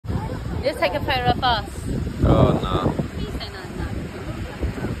Let's take a photo of us. Oh no. You say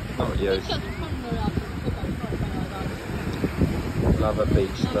no, Not you. Love a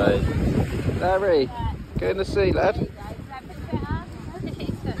beach day. Larry, get in the sea, lad.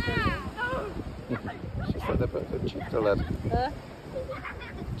 She's got the burger and chips, lad.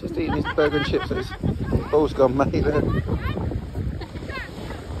 Just eating his burger and chips. His ball's gone, mate. Look.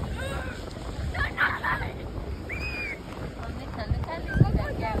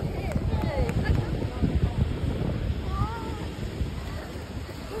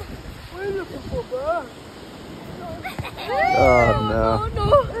 Oh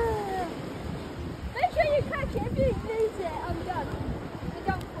no. Make sure you catch it. If you lose it, I'm done. I'm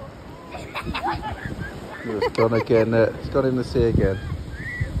done for. It's gone again. It's gone in the sea again.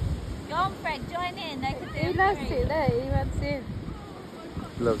 Go on, Fred, join in. They could do He loves it there. He runs in.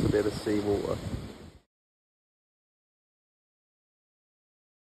 Loves a bit of sea water.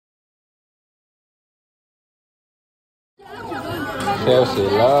 Chelsea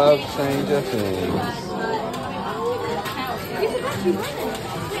loves Stranger Things.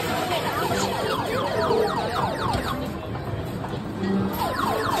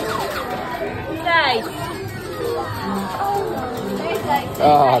 Nice.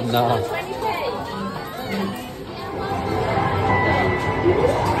 Oh no.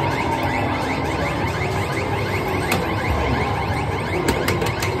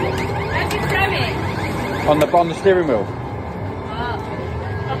 On the steering wheel.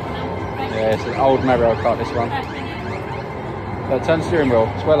 Yeah, it's an old Mario Kart, this one. But turn steering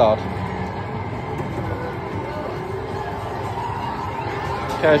wheel, it's well hard.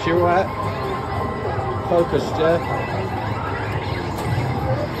 Cash, you alright? Focused, yeah?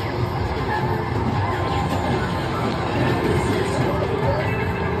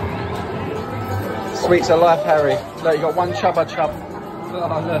 Sweets of life, Harry. Look, you got one chubba chub.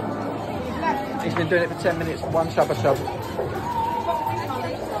 Oh, look. He's been doing it for 10 minutes, one chubba chub.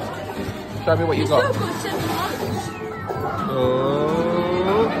 Show me what you got.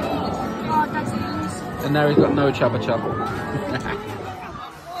 Oh. And now he's got no chubba chub.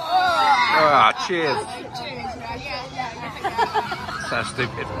 Ah, cheers. So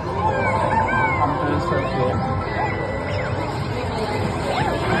stupid.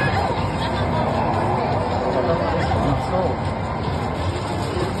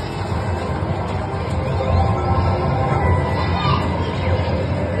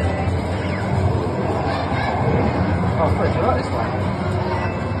 Oh, Fred, you like this one?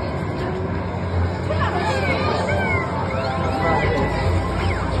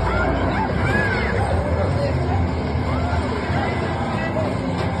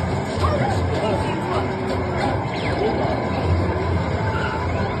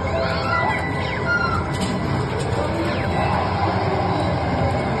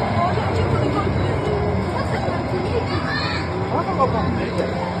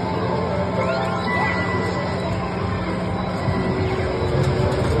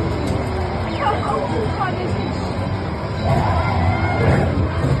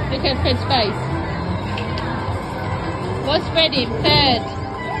 Look at Fred's face. What's Fred in? Third.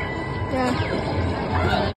 Yeah.